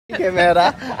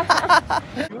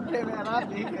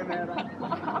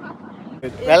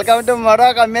Welcome to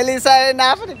Morocco Melissa in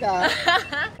Africa.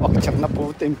 ఒక చిన్న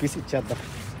పువ్వు తెంపేసి ఇచ్చేద్దాం.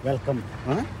 వెల్కమ్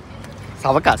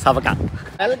సవక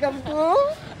welcome to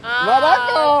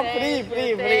Morocco. Free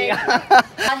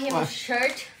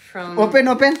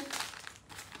open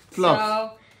flow.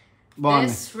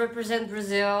 This represents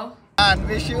Brazil.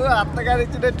 అన్వేషు అత్తగారు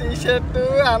ఇచ్చిన టీషర్ట్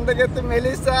అందగెత్తి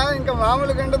మెలిసా. ఇంకా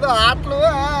మామూలుగా ఉండదు ఆటలు.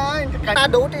 ఇంకా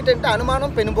డౌట్ ఏంటంటే అనుమానం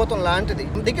పెనుబోతం లాంటిది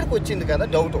దగ్గరికి వచ్చింది కదా.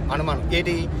 డౌట్ అనుమానం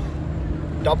ఏంటి?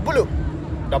 డబ్బులు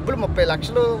 30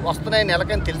 లక్షలు వస్తున్నాయి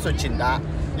నెలకని తెలిసి వచ్చిందా,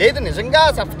 లేదు నిజంగా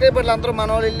సబ్స్క్రైబర్లు అందరూ మన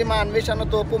వాళ్ళు వెళ్ళి మా అన్వేషణ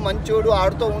తోపు మంచోడు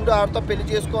ఆడుతూ పెళ్లి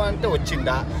చేసుకో అంటే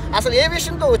వచ్చిందా, అసలు ఏ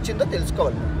విషయంతో వచ్చిందో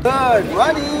తెలుసుకోవాలి. Good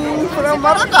morning from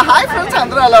Morocco. Hi friends,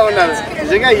 అందరూ అలా ఉన్నారు.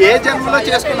 నిజంగా ఏ జన్మలో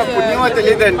చేసుకున్న పుణ్యమో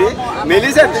తెలియదండి.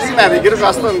 మెలిసా తిరిగి నా దగ్గరికి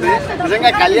వస్తుంది.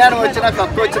 నిజంగా కళ్యాణం వచ్చినా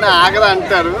కక్కు వచ్చినా ఆగదా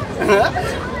అంటారు.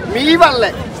 మీ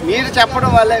వల్లే, మీరు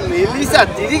చెప్పడం వల్లే మెలిసా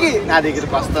తిరిగి నా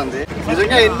దగ్గరికి వస్తుంది.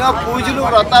 నిజంగా ఎన్నో పూజలు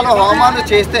వ్రతాలు హోమాలు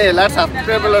చేస్తే ఇలా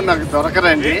సబ్స్క్రైబర్లు నాకు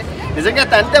దొరకరండి. నిజంగా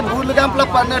తంతే బూర్లు గంపలో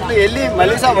పడినట్లు వెళ్ళి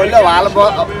మెలిసా ఒళ్ళో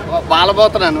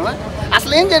వాళ్ళబోతున్నాను.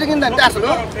 అసలు ఏం జరిగిందంటే అసలు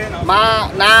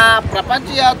నా ప్రపంచ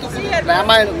యాత్రికుడి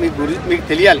రామాయణం మీకు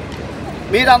తెలియాలి.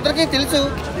 మీరందరికీ తెలుసు,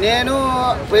 నేను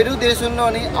పెరు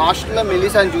దేశంలోని హాస్టల్లో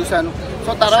మెలిసాని చూశాను.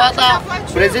 సో తర్వాత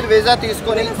బ్రెజిల్ వీసా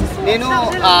తీసుకొని నేను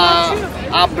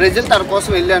ఆ బ్రెజిల్ తన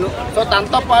కోసం వెళ్ళాను. సో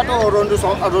తనతో పాటు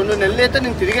 2 నెలలు అయితే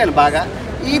నేను తిరిగాను బాగా.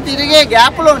 ఈ తిరిగే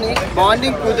గ్యాప్లోని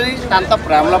బాండింగ్ కుదిరి తనతో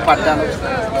ప్రేమలో పడ్డాను.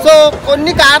 సో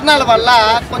కొన్ని కారణాల వల్ల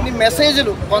కొన్ని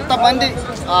మెసేజ్లు కొంతమంది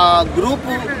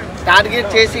గ్రూపు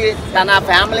టార్గెట్ చేసి తన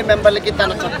ఫ్యామిలీ మెంబర్లకి,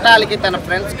 తన చుట్టాలకి, తన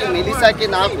ఫ్రెండ్స్కి, మెలిసాకి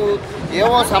నాకు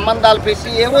ఏవో సంబంధాలు పెట్టి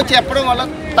ఏవో చెప్పడం వల్ల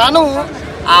తను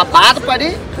బాధపడి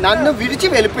నన్ను విడిచి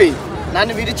వెళ్ళిపోయి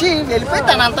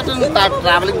తన అంతటా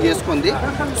ట్రావెలింగ్ చేసుకుంది.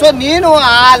 సో నేను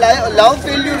లవ్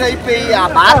ఫెయిల్యూర్ అయిపోయి ఆ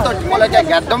బాధతో మూలగా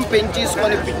గడ్డం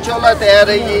పెంచేసుకొని పిచ్చోలా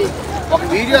తయారయ్యి ఒక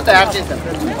వీడియో తయారు చేశాను.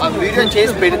 ఆ వీడియో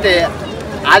చేసి పెడితే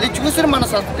అది చూసిన మన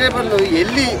సబ్స్క్రైబర్లు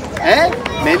వెళ్ళి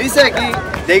మెలిసాకి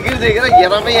దగ్గర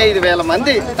 25,000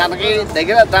 మంది తనకి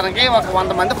ఒక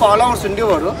 100 మంది ఫాలోవర్స్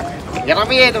ఉండేవారు.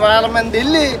 25,000 మంది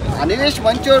వెళ్ళి అన్వేష్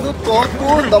మంచోడు, తోపు,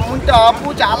 దమ్ముంటే ఆపు,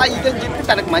 చాలా ఇదని చెప్పి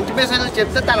తనకు మంచి మెసేజ్లు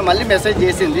చెప్తే తను మళ్ళీ మెసేజ్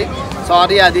చేసింది,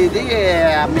 సారీ అది ఇది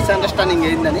మిస్అండర్స్టాండింగ్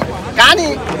అయిందని. కానీ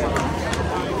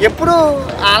ఎప్పుడు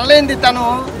ఆన్లైన్ది తను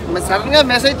సడన్గా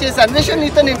మెసేజ్ చేసి అన్వేషణ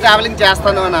నీతో నేను ట్రావెలింగ్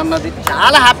చేస్తాను అని అన్నది.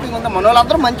 చాలా హ్యాపీగా ఉంది. మన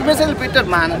వాళ్ళందరూ మంచి మెసేజ్లు పెట్టారు.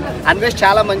 మా అన్వేష్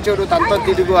చాలా మంచోడు, తనతో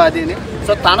తిరుగు అది అని.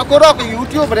 సో తను కూడా ఒక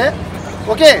యూట్యూబరే.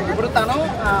 ఓకే, ఇప్పుడు తను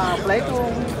ఫ్లైట్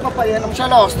ఇంకో 15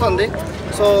 నిమిషాల్లో వస్తుంది.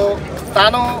 సో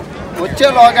తను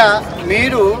వచ్చేలోగా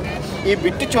మీరు ఈ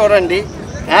బిట్టు చూడండి.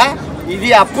 ఇది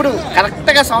అప్పుడు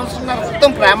కరెక్ట్గా సంవత్సరం మొత్తం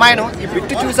ప్రేమాయణం. ఈ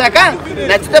బిట్టు చూశాక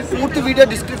నచ్చితే పూర్తి వీడియో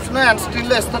డిస్క్రిప్షన్ అండ్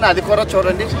స్క్రీన్లో ఇస్తాను, అది కూడా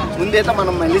చూడండి. ముందైతే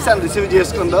మనం మెలిసాను రిసీవ్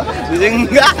చేసుకుందో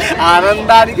నిజంగా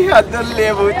ఆనందానికి హద్దులు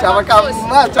లేవు.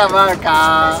 చమకమ్మ చమక.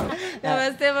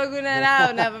 Namaste, Magunara.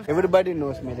 Everybody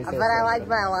knows Melisa. But I like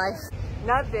my life.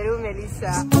 Not Peru,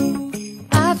 Melisa.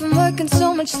 I've been working so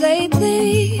much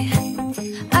lately,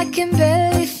 I can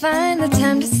barely find the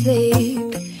time to sleep.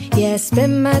 Yeah, I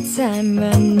spend my time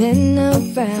running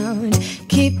around,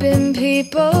 keeping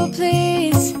people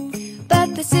pleased. But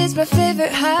this is my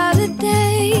favorite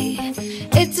holiday.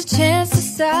 It's a chance to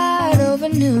start over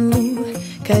new.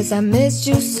 'Cause I missed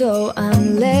you so I'm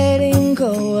letting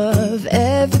go of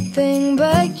everything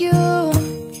but you.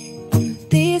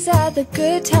 These are the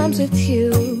good times with you.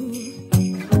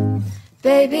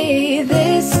 Baby,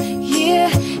 this year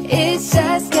it's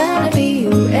just gonna be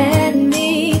you and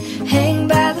me. Hang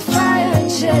by the fire and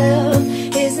chill.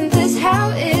 Isn't this how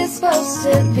it's supposed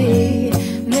to be?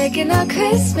 Making our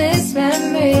Christmas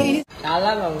memories.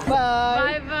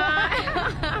 Bye bye.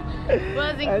 It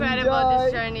was incredible. Enjoy.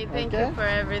 This journey. Thank you for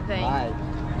everything.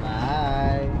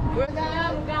 Bye.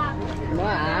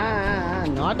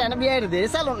 185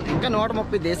 దేశాలు ఉన్నాయి, ఇంకా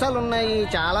 130 దేశాలు ఉన్నాయి.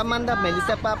 చాలా మంది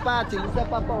Melissa పాప, చిలిసా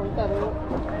పాప ఉంటారు.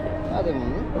 అదే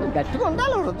గట్టిగా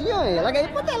ఉండాలి హృదయం.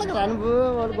 ఎలాగైపోతే ఎలాగ రా నువ్వు,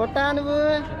 వాడు కొట్టా నువ్వు.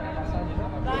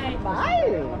 బాయ్.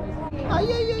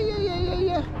 అయ్యయ్యో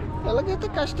ఎలాగైతే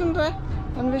కష్టం రా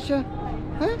అన్వేష.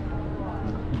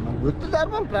 గుర్తు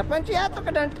ధర్మం ప్రపంచ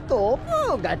యాత్రకంటే తోపు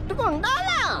గట్టిగా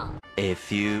ఉండాలా. A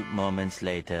few moments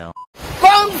later.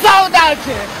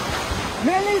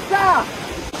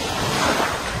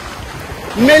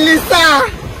 Melisa,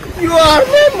 you are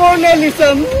my Mona Lisa.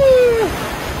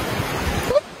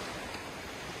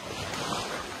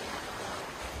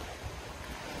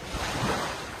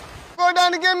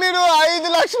 కోటానికే మీరు 5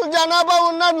 లక్షల జనాభా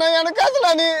ఉన్నారు నా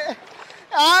వెనకాలని.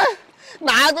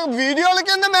 నాకు వీడియోల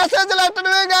కింద మెసేజ్లు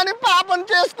పెట్టడమే కానీ పాపను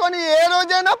చేసుకొని ఏ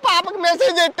రోజైనా పాపకి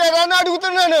మెసేజ్ పెట్టారా అని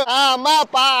అడుగుతున్నాను. అమ్మా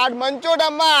ఆడు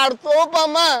మంచోడమ్మా, ఆడు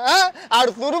తోపమ్మా,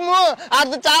 ఆడు తురుము,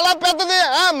 ఆడు చాలా పెద్దది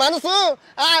మనసు.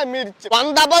 మీరు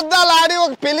 100 అబద్ధాలు ఆడి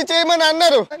ఒక పెళ్లి చేయమని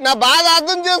అన్నారు. నా బాధ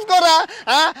అర్థం చేసుకోరా.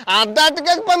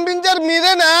 అంటార్టికాకి పంపించారు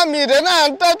మీరేనా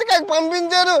అంటార్టికాకి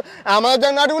పంపించారు,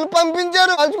 అమెజాన్ అడవులు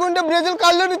పంపించారు. కలుసుకుంటే బ్రెజిల్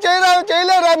కళ్ళు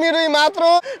చేయలేరా మీరు ఈ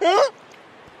మాత్రం?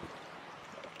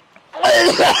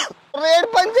 రేట్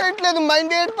పని చేయట్లేదు,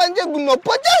 మైండ్ ఏడు పని చేయదు, నొప్పి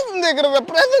వచ్చేస్తుంది ఇక్కడ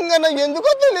విపరీతంగా. ఎందుకో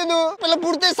తెలీదు. పిల్ల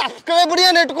పుడితే సబ్స్క్రైబర్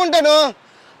అని ఎట్టుకుంటాను,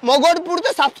 మగోడు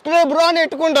పుడితే సబ్స్క్రైబర్ అని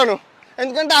ఎట్టుకుంటాను.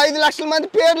 ఎందుకంటే 5 లక్షల మంది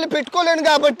పేర్లు పెట్టుకోలేను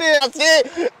కాబట్టి.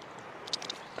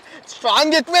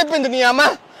 స్ట్రాంగ్ ఎక్కువైపోయింది నీ అమ్మ.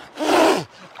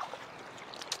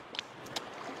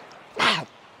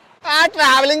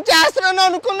 ట్రావెలింగ్ చేస్తున్నాను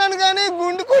అనుకున్నాను కానీ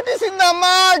గుండు కొట్టేసింది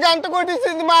అమ్మా, గంట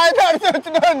కొట్టేసింది. మా ఆయన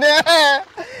వచ్చినండి,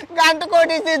 గంట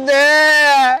కొట్టేసింది.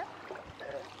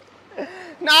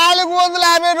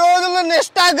 450 రోజులు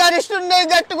నిష్ఠాగరిష్ఠుండే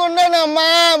గట్టుకున్నాను అమ్మా.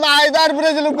 మా 5-6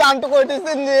 ప్రజలు గంట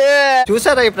కొట్టేసింది.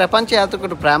 చూసారా ఈ ప్రపంచ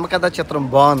యాత్రికుడు ప్రేమ కథ చిత్రం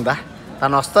బాగుందా?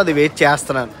 తను వస్తుంది, వెయిట్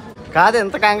చేస్తున్నాను. కాదు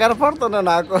ఎంత కంగారు పడుతున్నా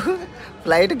నాకు.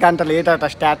 ఫ్లైట్ గంట లేట్ అట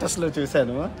స్టేటస్లో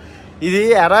చూశాను. ఇది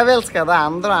అరైవల్స్ కదా,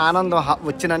 అందరూ ఆనందం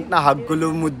వచ్చినంటే హగ్గులు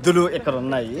ముద్దులు ఇక్కడ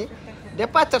ఉన్నాయి.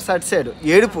 డిపార్చర్స్ అటు సైడ్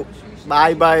ఏడుపు,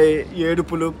 బాయ్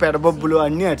ఏడుపులు పెడబొబ్బులు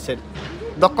అన్నీ అటు సైడ్.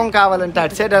 దుఃఖం కావాలంటే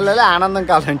అటు సైడ్ వెళ్ళాలి, ఆనందం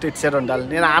కావాలంటే ఇటు సైడ్ ఉండాలి.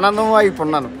 నేను ఆనందం వైపు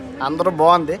ఉన్నాను. అందరూ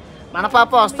బాగుంది. మన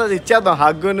పాప వస్తుంది, ఇచ్చేద్దాం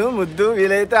హగ్గును ముద్దు.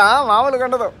 వీలైతే మామూలుగా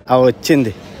ఉండదు.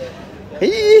 వచ్చింది.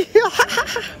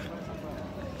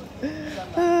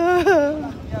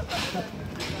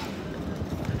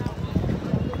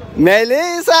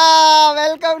 Melisa,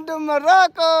 welcome to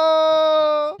Morocco.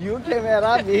 You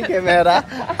camera, me camera.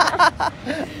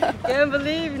 Can't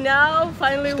believe now,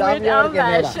 finally Stop with your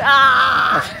Anveshana.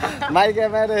 My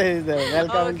camera is there.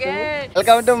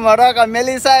 Welcome to Morocco.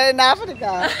 Melisa in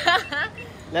Africa.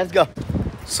 Let's go.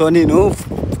 So నేను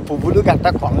పువ్వులు గట్ట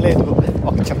కొనలేదు,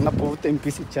 ఒక చిన్న పువ్వు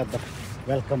తెంపేసి ఇచ్చేద్దాం.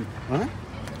 వెల్కమ్.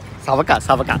 సవక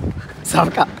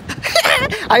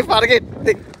I forget.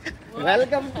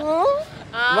 Welcome to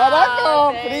Morocco.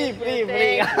 Free.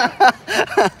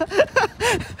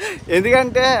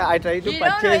 ఎందుకంటే I try to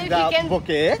purchase the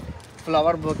bouquet,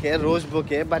 flower bouquet, rose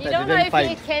bouquet, but I didn't find.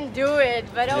 You can do it,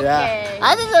 but okay.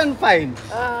 I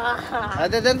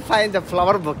didn't find the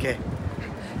flower bouquet.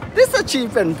 This is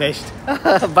cheap and best.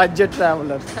 Budget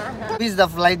traveler. How is the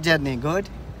flight journey? Good?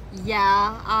 Yeah,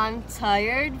 I'm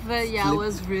tired, but yeah, it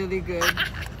was really good.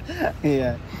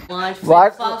 Yeah. Want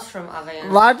flip-flops from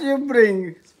Anveshana. What you bring?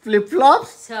 Flip-flops?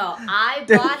 So I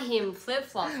bought him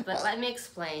flip-flops, but let me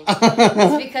explain.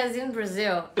 It's because in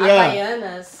Brazil,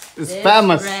 Havaianas, it's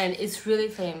famous. Brand is really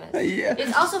famous. Yeah.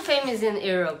 It's also famous in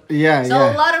Europe. Yeah. A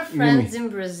lot of friends in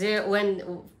Brazil,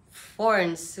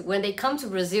 foreigners, when they come to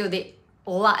Brazil, they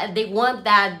want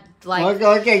that like.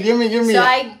 Okay. Give me. So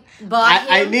I bought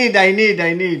him.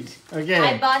 I need. Okay.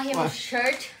 I bought him a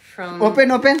shirt from.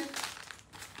 Open.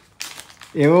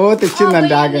 ఏవో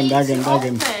తెచ్చిందండి. ఆగండి.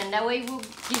 That way we'll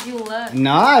give you luck.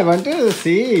 No, I want to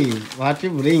see what you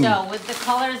bring. So with the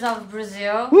colors of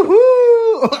Brazil.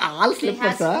 Woohoo! All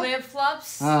slippers. It has flip-flops.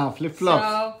 Flip-flops.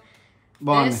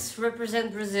 So this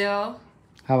represents Brazil.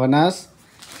 Havanas.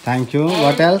 Thank you. And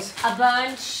what else? A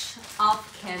bunch of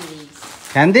candies.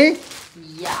 Candy?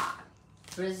 Yeah.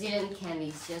 Brazilian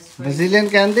candies. Just for Brazilian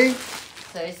candy?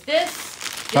 So it's this.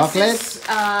 Chocolate? This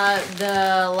is the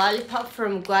lollipop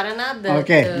from Guarana.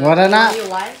 Okay, Guarana. You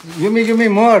like? Give me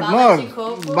more.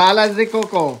 Balaji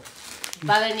Coco.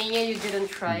 Balaninha, you didn't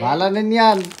try it. Balaninha.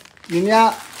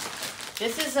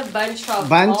 This is a bunch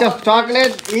of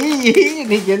chocolate.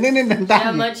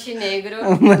 Manchi negro.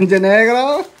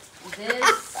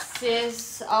 This is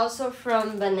also from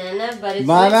banana, but it's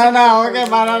banana. Okay,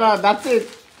 banana. That's it.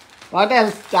 What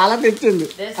else? Chala తెచ్చింది.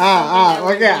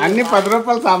 Okay, అన్ని 10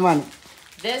 రూపాయల సామాన్.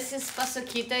 This is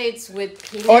pasoquita. It's with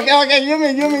peanut. Okay. Give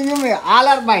me. All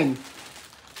are mine.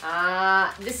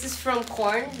 This is from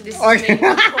corn. This is made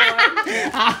from corn.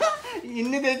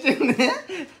 ఇన్ని తెచ్చింది.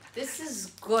 This is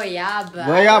goyaba.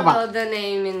 Goyaba. I don't know the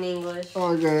name in English.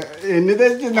 Okay. ఎన్ని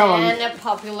తెచ్చిందా? And a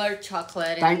popular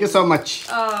chocolate. Thank you so much.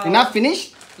 Enough finish?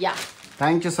 Yeah.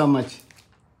 Thank you so much.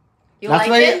 That's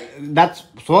like it? That's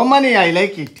so many. I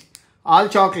like it. All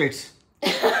chocolates.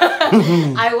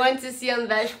 I want to see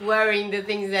Anvesh wearing the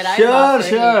things that I bought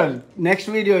for him. Next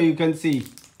video you can see.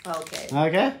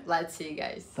 Okay. Let's see,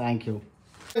 guys. Thank you.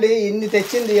 ఇన్ని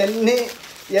తెచ్చింది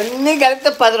ఎన్ని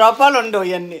కలిపితే 10 రూపాయలు ఉండవు.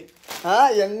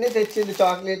 ఎన్ని తెచ్చింది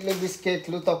చాక్లెట్లు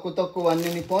బిస్కెట్లు తక్కువ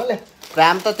అన్ని పోలే.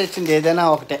 ప్రేమతో తెచ్చింది ఏదైనా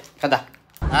ఒకటే కదా.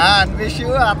 అన్వేషు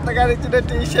అత్తగారు ఇచ్చిన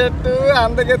టీషర్ట్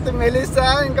అందగెత్తి మెలిసా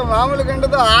ఇంకా మామూలుగా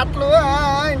ఉండదు ఆటలు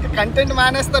ఇంకా కంటెంట్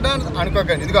మానేస్తాడు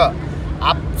అనుకోకండి. ఇదిగో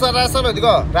అప్సరసలు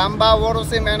ఇదిగో రంభా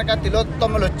ఊర్వశి మేనక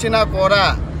తిలోత్తములు వచ్చినా కూడా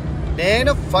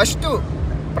నేను ఫస్ట్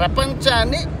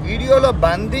ప్రపంచాన్ని వీడియోలో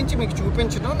బంధించి మీకు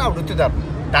చూపించడం నా వృత్తిధర్మం.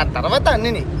 దాని తర్వాత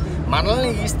అన్నిని మనల్ని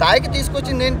ఈ స్థాయికి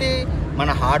తీసుకొచ్చింది ఏంటి?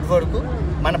 మన హార్డ్ వర్క్,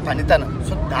 మన పనితనం.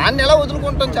 సో దాన్ని ఎలా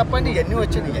వదులుకుంటాం చెప్పండి? ఇవన్నీ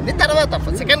వచ్చింది, ఇవన్నీ తర్వాత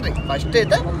సెకండరీ. ఫస్ట్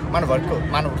అయితే మన వర్క్,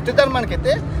 మన వృత్తిధర్మానికి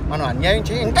అయితే మనం అన్యాయం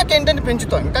చేయి. ఇంకా కంటెంట్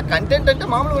పెంచుతాం. ఇంకా కంటెంట్ అంటే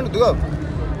మామూలుగా ఉండదు.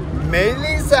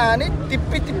 మెలిసా అని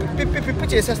తిప్పి తిప్పి పిప్పి పిప్పి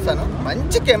చేసేస్తాను.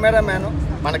 మంచి కెమెరామ్యాను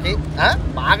మనకి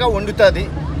బాగా వండుతుంది.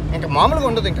 ఇంకా మామూలుగా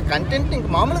ఉండదు. ఇంకా కంటెంట్ ఇంకా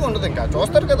మామూలుగా ఉండదు. ఇంకా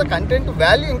చూస్తారు కదా కంటెంట్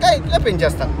వాల్యూ ఇంకా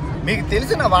పెంచేస్తాను. మీకు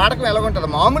తెలిసిన వాడకం ఎలా ఉంటుంది,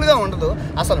 మామూలుగా ఉండదు.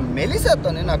 అసలు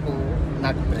మెలిసాతోనే నాకు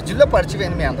బ్రెజిల్లో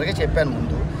పరిచయం మీ అందరికీ చెప్పాను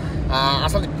ముందు.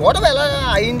 అసలు గొడవ ఎలా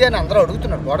అయింది అని అందరూ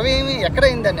అడుగుతున్నారు. గొడవ ఎక్కడ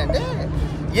అయిందని అంటే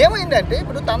ఏమైందంటే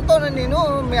ఇప్పుడు తనతో నేను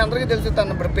మీ అందరికీ తెలుసు,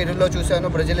 తను ఇప్పుడు పెరులో చూశాను,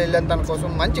 బ్రెజిల్ వెళ్ళాను, తన కోసం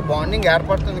మంచి బాండింగ్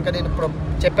ఏర్పడుతుంది. ఇంకా నేను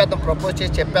ప్రపోజ్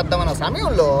చేసి చెప్పేద్దాం అన్న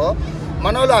సమయంలో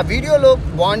మన వాళ్ళు ఆ వీడియోలో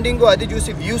బాండింగ్ అది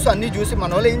చూసి వ్యూస్ అన్నీ చూసి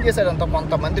మన వాళ్ళు ఏం చేశారంట,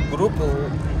 కొంతమంది గ్రూపు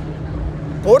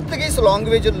పోర్చుగీస్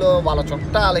లాంగ్వేజ్లో వాళ్ళ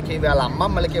చుట్టాలకి, వాళ్ళ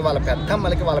అమ్మమ్మలకి, వాళ్ళ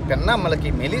పెద్దమ్మలకి, వాళ్ళ పెన్నమ్మలకి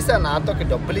మెలిసా నాతోకి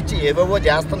డబ్బులు ఇచ్చి ఏవేవో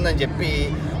చేస్తుందని చెప్పి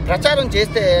ప్రచారం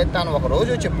చేస్తే తను ఒక రోజు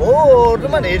వచ్చి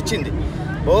బోర్డుమని ఏడ్చింది.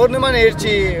 బోర్డుమని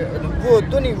ఏడ్చి నువ్వు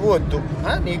వద్దు, నువ్వు వద్దు,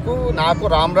 నీకు నాకు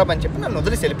రామ్ అని చెప్పి నన్ను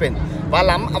వదిలేసి వెళ్ళిపోయింది. వాళ్ళ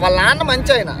నాన్న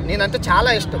మంచి ఆయన, నేనంటే చాలా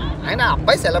ఇష్టం. ఆయన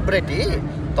అబ్బాయి సెలబ్రిటీ,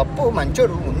 తప్పు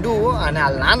మంచోడు ఉండు అని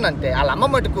వాళ్ళ నాన్న అంటే, వాళ్ళ అమ్మ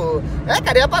మటుకు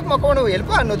కరివేపాకు మొక్క నువ్వు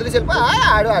వెళ్ళిపో, అని వదిలేసి వెళ్ళిపో,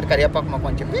 ఆడు కరివేపాకు మొక్క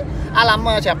అని చెప్పి వాళ్ళ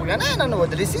అమ్మ చెప్పగానే నన్ను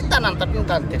వదిలేసి తను అంతటిని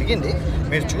తను తిరిగింది.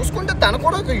 మీరు చూసుకుంటే తను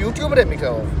కూడా ఒక యూట్యూబరే.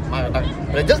 మీకు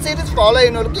బ్రెజిల్ సిరీస్ ఫాలో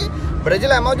అయిన వాళ్ళకి,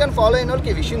 బ్రెజిల్ అమెజాన్ ఫాలో అయిన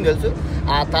వాళ్ళకి ఈ విషయం తెలుసు.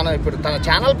 ఇప్పుడు తన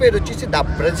ఛానల్ పేరు వచ్చేసి ద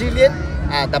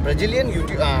బ్రెజిలియన్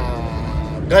యూట్యూబ్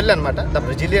గర్ల్ అనమాట. ద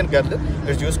బ్రెజిలియన్ గర్ల్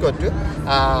మీరు చూసుకోవచ్చు.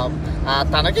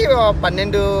 తనకి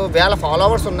 12,000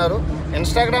 ఫాలోవర్స్ ఉన్నారు.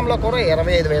 ఇన్స్టాగ్రామ్లో కూడా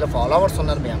 25,000 ఫాలోవర్స్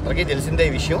ఉన్నారు. మీ అందరికీ తెలిసిందే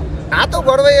ఈ విషయం. నాతో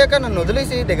గొడవ అయ్యాక నన్ను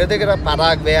వదిలేసి దగ్గర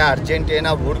పరాగ్వే,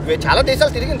 అర్జెంటీనా, ఉరుగ్వే చాలా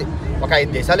దేశాలు తిరిగింది. ఒక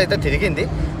 5 దేశాలు అయితే తిరిగింది.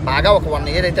 బాగా ఒక 1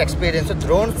 ఇయర్ అయితే ఎక్స్పీరియన్స్.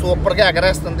 డ్రోన్ సూపర్గా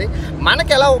ఎగరేస్తుంది.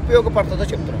 మనకి ఎలా ఉపయోగపడుతుందో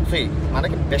చెప్తున్నాం. సో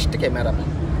మనకి బెస్ట్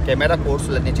కెమెరా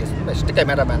కోర్సులు అన్నీ చేసింది. బెస్ట్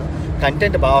కెమెరామ్యాన్,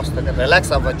 కంటెంట్ బాగా వస్తుంది,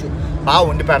 రిలాక్స్ అవ్వచ్చు, బాగా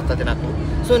వండి పెడుతుంది నాకు.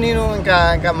 సో నేను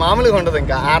ఇంకా మామూలుగా ఉండదు.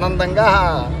 ఇంకా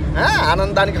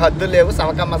ఆనందానికి హద్దులు లేవు,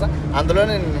 సవకమ్మస. అందులో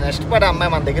నేను ఇష్టపడే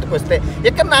అమ్మాయి మన దగ్గరికి వస్తే,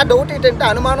 ఇక్కడ నా డౌట్ ఏంటంటే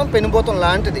అనుమానం పెనుబోతం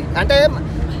లాంటిది. అంటే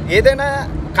ఏదైనా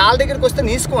కాళ్ళ దగ్గరికి వస్తే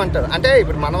నీసుకో అంటారు. అంటే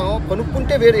ఇప్పుడు మనం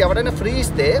కొనుక్కుంటే వేరు, ఎవరైనా ఫ్రీ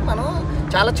ఇస్తే మనం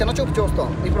చాలా చిన్న చూపు చూస్తాం.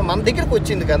 ఇప్పుడు మన దగ్గరికి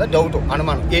వచ్చింది కదా డౌట్,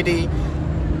 అనుమానం. ఏది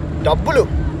డబ్బులు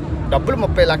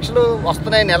 30 లక్షలు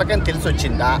వస్తున్నాయి నెలకని తెలిసి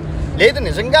వచ్చిందా, లేదు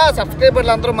నిజంగా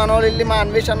సబ్స్క్రైబర్లు అందరూ మన వాళ్ళు వెళ్ళి మా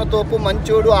అన్వేషణ తోపు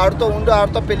మంచోడు, ఆడుతూ ఉండు,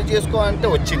 ఆడుతూ పెళ్లి చేసుకో అంటే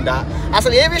వచ్చిందా,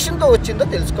 అసలు ఏ విషయంతో వచ్చిందో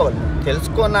తెలుసుకోవాలి.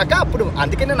 తెలుసుకున్నాక అప్పుడు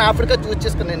అందుకే నేను ఆఫ్రికా చూస్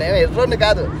చేసుకుని, నేను ఎర్రోని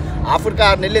కాదు. ఆఫ్రికా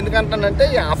 6 నెలలు ఎందుకంటానంటే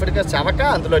ఆఫ్రికా చవక,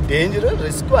 అందులో డేంజర్,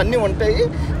 రిస్క్ అన్నీ ఉంటాయి.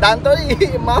 దాంతో ఈ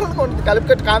మామూలుగా ఉంటుంది,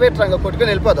 కలుపుకట్టు కావేట్రంగా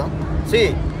కొట్టుకొని వెళ్ళిపోదాం.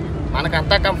 మనకు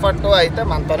అంతా కంఫర్ట్ అయితే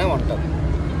మనతోనే ఉంటుంది.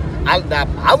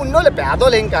 బాగా ఉన్నోళ్ళు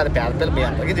పేదోళ్ళు ఏం కాదు, పేద పిల్ల మీ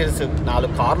అందరికీ తెలుసు. 4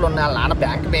 కార్లు ఉన్నాయి. వాళ్ళ నాన్న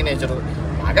బ్యాంక్ మేనేజరు,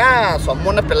 బాగా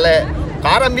సొమ్మున్న పిల్లే.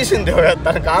 కారు అమ్మేసింది,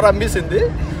 తన కారు అమ్మేసింది.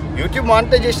 యూట్యూబ్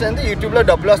మానిటైజేషన్ అయింది, యూట్యూబ్లో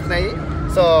డబ్బులు వస్తున్నాయి.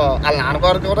 సో వాళ్ళ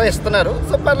నాన్నగారు కూడా ఇస్తున్నారు.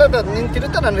 సో పర్లేదు, నేను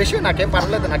తిరుగుతాను అన్న విషయం నాకేం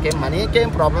పర్లేదు, నాకేం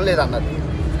మనీకేం ప్రాబ్లం లేదు అన్నది.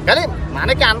 కానీ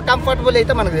మనకి అన్కంఫర్టబుల్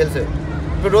అయితే మనకు తెలుసు.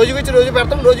 ఇప్పుడు రోజు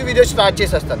పెడతాం, రోజు వీడియో స్టార్ట్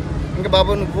చేసేస్తాను. ఇంకా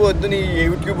బాబు నువ్వు వద్దు, నీ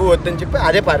యూట్యూబ్ వద్దని చెప్పి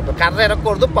అదే పారిపోదు. కర్ర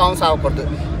ఎరగకూడదు, పాము సాగకూడదు.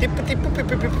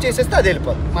 తిప్పి చేసేస్తే అది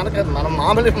వెళ్ళిపోదు. మనం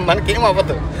మామూలు మనకేం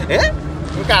అవ్వదు.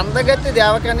 ఇంకా అందగత్తి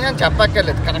దేవకని అని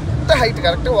చెప్పక్కర్లేదు. Correct height,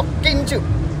 correct 1 inch.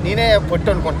 నేనే పొట్టు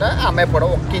అనుకుంటా, ఆ అమ్మాయి కూడా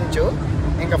 1 ఇంచు.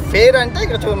 ఇంకా ఫేర్ అంటే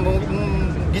ఇంకా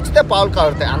గిచ్చితే పాలు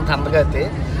కారుతాయి, అంత అందగత్తి.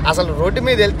 అసలు రోడ్డు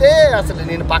మీద వెళ్తే అసలు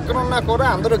నేను పక్కన ఉన్నా కూడా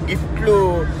అందరూ గిఫ్ట్లు,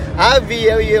 అవి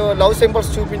లవ్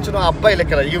సింబల్స్ చూపించిన అబ్బాయిలు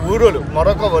ఇక్కడ ఈ ఊరోళ్ళు,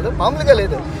 మొరొకో వాళ్ళు మామూలుగా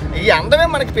లేదు. ఈ అందమే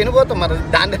మనకి పెనిపోతాం. మరి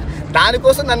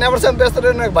దానికోసం నన్ను ఎవరు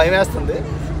చంపేస్తారో నాకు భయం వేస్తుంది.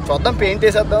 చూద్దాం, పెయింట్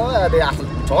వేసేద్దాం. అది అసలు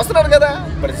చూస్తున్నారు కదా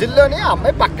బ్రెజిల్లోని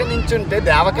అమ్మాయి పక్క నుంచి ఉంటే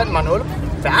దేవకని మన వాళ్ళు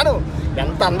ఫ్యాను.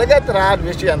 ఎంత అందగత్తిరా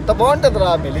విషయం, ఎంత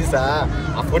బాగుంటుందిరా మెలిసా.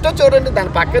 ఆ ఫోటో చూడండి,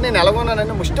 దాని పక్క నేను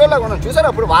ఎలాగొన్నానని ముష్టోలాగా ఉన్నాను. చూసారు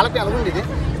అప్పుడు వాళ్ళకి ఎలాగుంది ఇది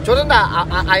చూడండి.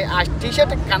 ఆ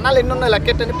టీషర్ట్ కన్నాలు ఎన్ని ఉన్నాయి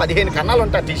లెక్కెట్టండి, 15 కన్నాలు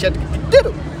ఉంటాయి ఆ టీషర్ట్కి.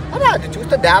 తిట్టారు అదే, అది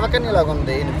చూస్తే దేవకని ఇలాగ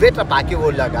ఉంది. నువ్వేట్రా పాకి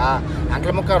వాళ్ళలాగా,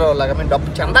 అంట్ల ముక్కలాగా మేము డబ్బు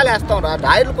చందాలు వేస్తాం రా,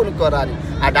 డాయిలు కొనుక్కోరా అని.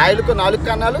 ఆ డాయిలకు 4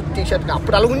 కన్నాలు టీషర్ట్కి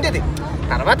అప్పుడు అలా ఉండేది.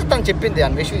 తర్వాత తను చెప్పింది,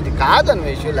 అన్వేషణ ఇది కాదు,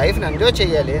 అన్వేషణ లైఫ్ని ఎంజాయ్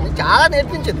చేయాలి అని చాలా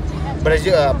నేర్పించింది.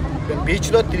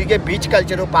 బీచ్లో తిరిగే బీచ్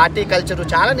కల్చరు, పార్టీ కల్చరు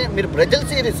చాలా మీరు బ్రెజిల్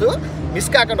సిరీస్ మిస్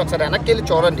కాకుండా ఒకసారి వెనక్కి వెళ్ళి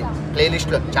చూడండి.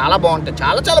 ప్లేలిస్ట్లో చాలా బాగుంటాయి,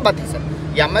 చాలా చాలా బాగా తీశాను.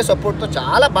 ఈ అమ్మాయి సపోర్ట్తో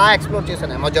చాలా బాగా ఎక్స్ప్లోర్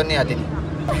చేశాను అమెజాన్ని. అది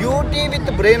బ్యూటీ విత్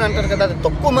బ్రెయిన్ అంటారు కదా, అది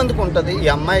తక్కువ మందికి ఉంటుంది. ఈ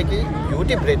అమ్మాయికి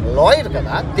బ్యూటీ బ్రెయిన్, లాయర్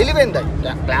కదా, తెలివైంది.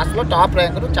 క్లాస్లో టాప్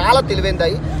ర్యాంకర్, చాలా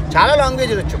తెలివైంది. చాలా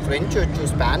లాంగ్వేజ్ వచ్చు, ఫ్రెంచ్ వచ్చు,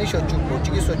 స్పానిష్ వచ్చు,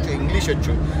 పోర్చుగీస్ వచ్చు, ఇంగ్లీష్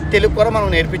వచ్చు, తెలుగు కూడా మనం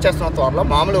నేర్పించేస్తున్నాం త్వరలో,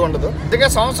 మామూలుగా ఉండదు. అందుకే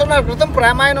సంవత్సరాల క్రితం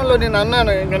ప్రేమాయణంలో నేను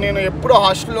అన్నాను, ఇంకా నేను ఎప్పుడు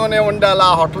హాస్టల్లోనే ఉండాలా,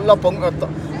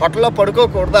 హోటల్లో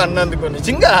పడుకోకూడదు అన్నందుకు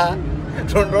నిజంగా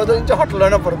 2 రోజుల నుంచి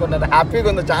హోటల్లోనే పడుకున్నాను. హ్యాపీగా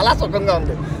ఉంది, చాలా సుఖంగా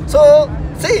ఉంది. సో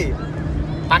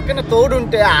పక్కన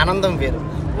తోడుంటే ఆనందం వేరు,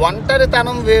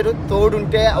 ఒంటరితనం వేరు,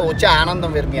 తోడుంటే వచ్చే ఆనందం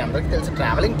వేరు. మీ అందరికీ తెలిసి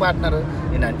ట్రావెలింగ్ పార్ట్నర్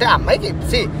నేనంటే అమ్మాయికి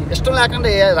ఇష్టం లేకుండా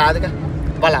రాదుగా.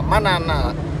 వాళ్ళ అమ్మ నాన్న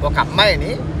ఒక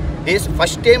అమ్మాయిని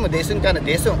ఫస్ట్ టైం దేశం కానీ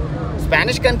దేశం,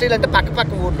 స్పానిష్ కంట్రీలు అంటే పక్క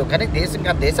ఊర్లు, కానీ దేశం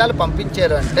కానీ దేశాలు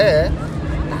పంపించారు అంటే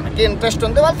తనకి ఇంట్రెస్ట్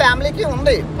ఉంది, వాళ్ళ ఫ్యామిలీకి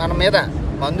ఉంది మన మీద.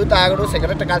 మందు తాగడు,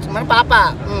 సిగరెట్ కాల్చి మన పాప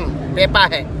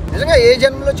పేపాహే. నిజంగా ఏ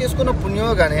జన్మలో చేసుకున్న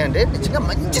పుణ్యమో కానీ అంటే నిజంగా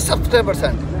మంచి సబ్స్క్రైబర్స్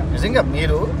అండి. నిజంగా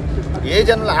మీరు ఏ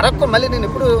జన్మలో మళ్ళీ నేను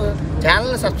ఇప్పుడు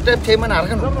ఛానల్ని సబ్స్క్రైబ్ చేయమని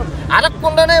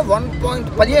అడగకుండానే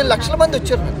 1.15 లక్షల మంది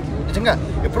వచ్చారు నాకు. నిజంగా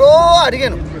ఎప్పుడో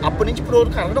అడిగాను, అప్పటి నుంచి ఇప్పుడు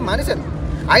వరకు అడగడం మానేశాను.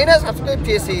 అయినా సబ్స్క్రైబ్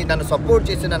చేసి నన్ను సపోర్ట్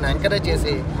చేసి నన్ను ఎంకరేజ్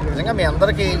చేసి నిజంగా మీ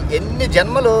అందరికీ ఎన్ని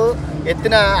జన్మలు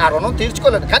ఎత్తిన ఆ రుణం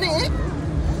తీర్చుకోలేదు. కానీ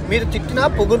మీరు తిట్టినా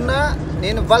పొగున్నా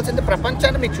నేను ఇవ్వాల్సింది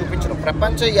ప్రపంచాన్ని మీకు చూపించడం.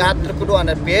 ప్రపంచ యాత్రికుడు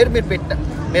అనే పేరు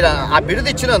మీరు ఆ బిరుదు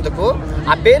ఇచ్చినందుకు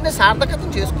ఆ పేరుని సార్థకతం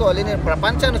చేసుకోవాలి. నేను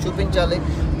ప్రపంచాన్ని చూపించాలి.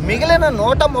 మిగిలిన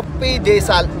 130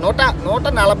 దేశాలు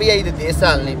 145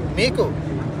 దేశాలని మీకు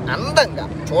అందంగా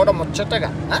చూడముచ్చటగా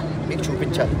మీకు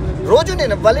చూపించాలి. రోజు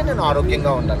నేను ఇవ్వాలి, నేను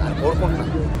ఆరోగ్యంగా ఉండాలి అని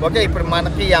కోరుకుంటున్నాను. ఓకే, ఇప్పుడు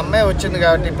మనకి ఈ అమ్మాయి వచ్చింది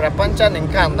కాబట్టి ప్రపంచాన్ని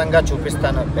ఇంకా అందంగా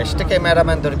చూపిస్తాను. బెస్ట్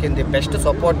కెమెరామెన్ దొరికింది, బెస్ట్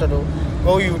సపోర్టరు,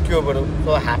 కో యూట్యూబరు.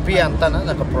 సో హ్యాపీ అంతా,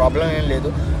 నాకు ప్రాబ్లం ఏం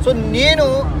లేదు. సో నేను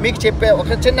మీకు చెప్పే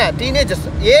ఒక చిన్న టీనేజర్స్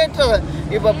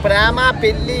ఇప్పుడు ప్రేమ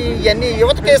పెళ్ళి ఇవన్నీ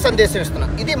యువతకే సందేశం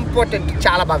ఇస్తున్నాను. ఇది ఇంపార్టెంట్,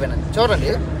 చాలా బాగా వినండి.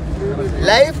 చూడండి,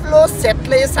 లైఫ్లో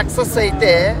సెటిల్ అయ్యి సక్సెస్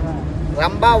అయితే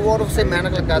రంభా ఓర్వశి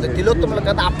మేనకలు కాదు, తిలోత్తములు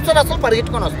కాదు, అప్సరసలు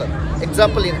పరిగెట్టుకొని వస్తారు.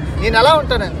 ఎగ్జాంపుల్ నేను ఎలా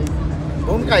ఉంటానండి,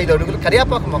 భూమికి 5 అడుగులు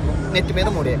కరియాపాకు మొక్క, నెత్తి మీద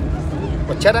 3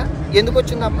 వచ్చారా? ఎందుకు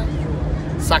వచ్చింది అమ్మాయి?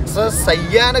 సక్సెస్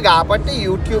అయ్యాను కాబట్టి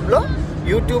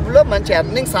యూట్యూబ్లో మంచి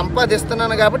ఎర్నింగ్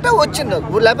సంపాదిస్తున్నాను కాబట్టి వచ్చింది.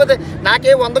 లేకపోతే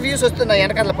నాకే 100 వ్యూస్ వస్తున్నాయి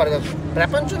వెనకాల పడగదు.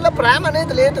 ప్రపంచంలో ప్రేమ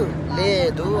అనేది లేదు.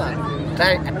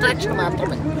 అట్రాక్షన్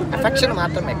మాత్రమే, అఫెక్షన్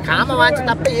మాత్రమే, కామవాంఛ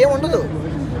తప్ప ఏముండదు.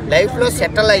 లైఫ్లో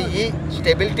సెటిల్ అయ్యి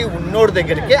స్టెబిలిటీ ఉన్నోడి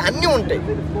దగ్గరికి అన్నీ ఉంటాయి.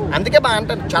 అందుకే బాగా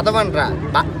అంటారు, చదవండిరా.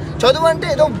 చదువు అంటే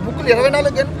ఏదో బుక్కులు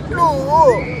 24 గంటలు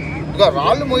ఇదిగో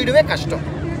రాళ్ళు మోయడమే కష్టం,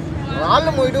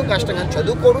 కానీ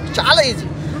చదువుకోవడం చాలా ఈజీ.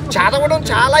 చదవడం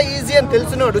చాలా ఈజీ అని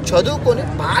తెలిసినోడు చదువుకొని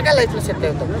బాగా లైఫ్లో సెటిల్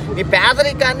అవుతాడు. నీ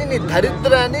పేదరికాన్ని, నీ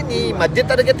దరిద్రాన్ని, నీ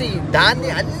మధ్యతరగతి దాన్ని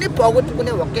అన్నీ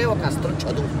పోగొట్టుకునే ఒకే ఒక అస్త్రం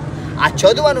చదువు. ఆ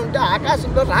చదువు అని ఉంటే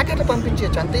ఆకాశంలో రాకెట్లు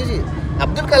పంపించవచ్చు, అంత ఈజీ.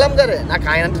 అబ్దుల్ కలాం గారు, నాకు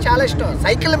ఆయన అంటే చాలా ఇష్టం.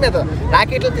 సైకిల్ మీద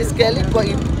రాకెట్లు తీసుకెళ్ళి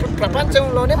ఇప్పుడు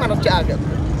ప్రపంచంలోనే మనం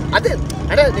అదే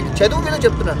అంటే నీకు చదువు మీద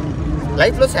చెప్తున్నాను.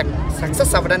 లైఫ్లో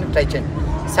సక్సెస్ అవ్వడానికి ట్రై చేయండి.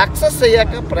 సక్సెస్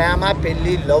అయ్యాక ప్రేమ,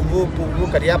 పెళ్ళి, లవ్, పువ్వు,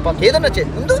 కరియాపాకు ఏదన్నా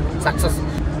చేయండి. ముందు సక్సెస్.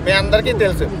 మీ అందరికీ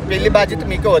తెలుసు, పెళ్లి బాధ్యత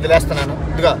మీకే వదిలేస్తున్నాను.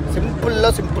 ఇదిగా సింపుల్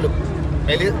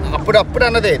అప్పుడు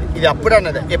అన్నదే ఇది, అప్పుడు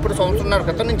అన్నదే. ఎప్పుడు 1.5 సంవత్సరాల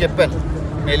క్రితం నేను చెప్పాను,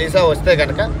 మెలీసా వస్తే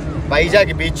కనుక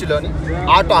వైజాగ్ బీచ్లోని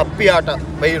అప్పి ఆటో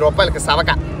 1000 రూపాయలకి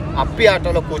సవక అప్పి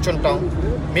ఆటోలో కూర్చుంటాం.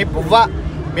 మీ బువ్వ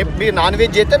మీరు నాన్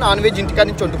వెజ్ అయితే నాన్ వెజ్ ఇంటికాడ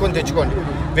నుంచి వండుకొని తెచ్చుకోండి,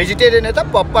 వెజిటేరియన్ అయితే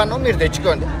పప్పు అన్నం మీరు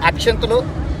తెచ్చుకోండి. అక్షంతలు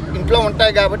ఇంట్లో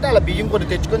ఉంటాయి కాబట్టి అలా బియ్యం కొన్ని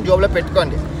తెచ్చుకొని జోబులో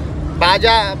పెట్టుకోండి.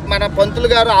 బాజా మన పంతులు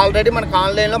గారు ఆల్రెడీ మనకు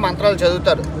ఆన్లైన్లో మంత్రాలు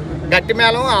చదువుతారు. గట్టి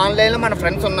మేళం ఆన్లైన్లో మన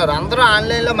ఫ్రెండ్స్ ఉన్నారు, అందరూ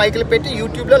ఆన్లైన్లో మైకులు పెట్టి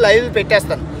యూట్యూబ్లో లైవ్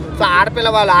పెట్టేస్తాను. సో ఆడపిల్ల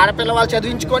వాళ్ళు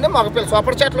చదివించుకోండి, మగపిల్ల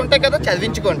సూపర్ చాట్లు ఉంటాయి కదా,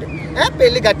 చదివించుకోండి.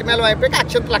 పెళ్ళి గట్టి మేళం అయిపోయి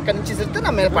అక్షంతలు అక్కడి నుంచి ఇస్తే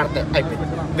నా మీద పడతాయి, అయిపోయింది.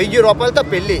 1000 రూపాయలతో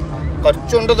పెళ్ళి,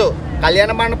 ఖర్చు ఉండదు.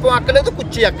 కళ్యాణ మండపం అక్కలేదు,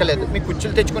 కుర్చీ ఎక్కలేదు. మీ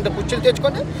కుర్చీలు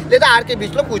తెచ్చుకోండి, లేదా ఆర్కే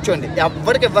బీచ్లో కూర్చోండి,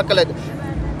 ఎవ్వరికి ఇవ్వక్కలేదు.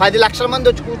 10 లక్షల మంది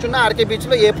వచ్చి కూర్చున్న ఆర్కే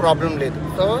బీచ్లో ఏ ప్రాబ్లం లేదు.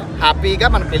 సో హ్యాపీగా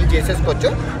మనం పెళ్లి చేసేసుకోవచ్చు.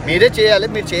 మీరే చేయాలి.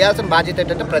 మీరు చేయాల్సిన బాధ్యత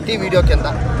ఏంటంటే ప్రతి వీడియో కింద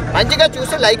మంచిగా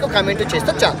చూసి లైక్ కామెంట్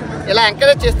చేస్తే చాలు, ఇలా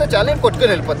ఎంకరేజ్ చేస్తే చాలు, నేను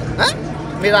కొట్టుకొని వెళ్ళిపోతాను.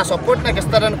 మీరు ఆ సపోర్ట్ నాకు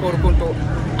ఇస్తారని కోరుకుంటూ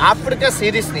ఆఫ్రికా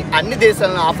సిరీస్ని అన్ని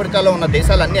దేశాలను, ఆఫ్రికాలో ఉన్న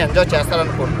దేశాలన్నీ ఎంజాయ్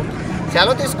చేస్తారని కోరుకుంటూ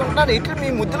సెలవు తీసుకుంటున్నాను. ఇట్లు మీ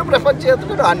ముద్దులు ప్రిఫర్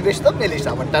చేస్తున్నాడు అన్వేషణ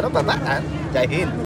మెలీసా. ఉంటాను బాబా. జై హింద్.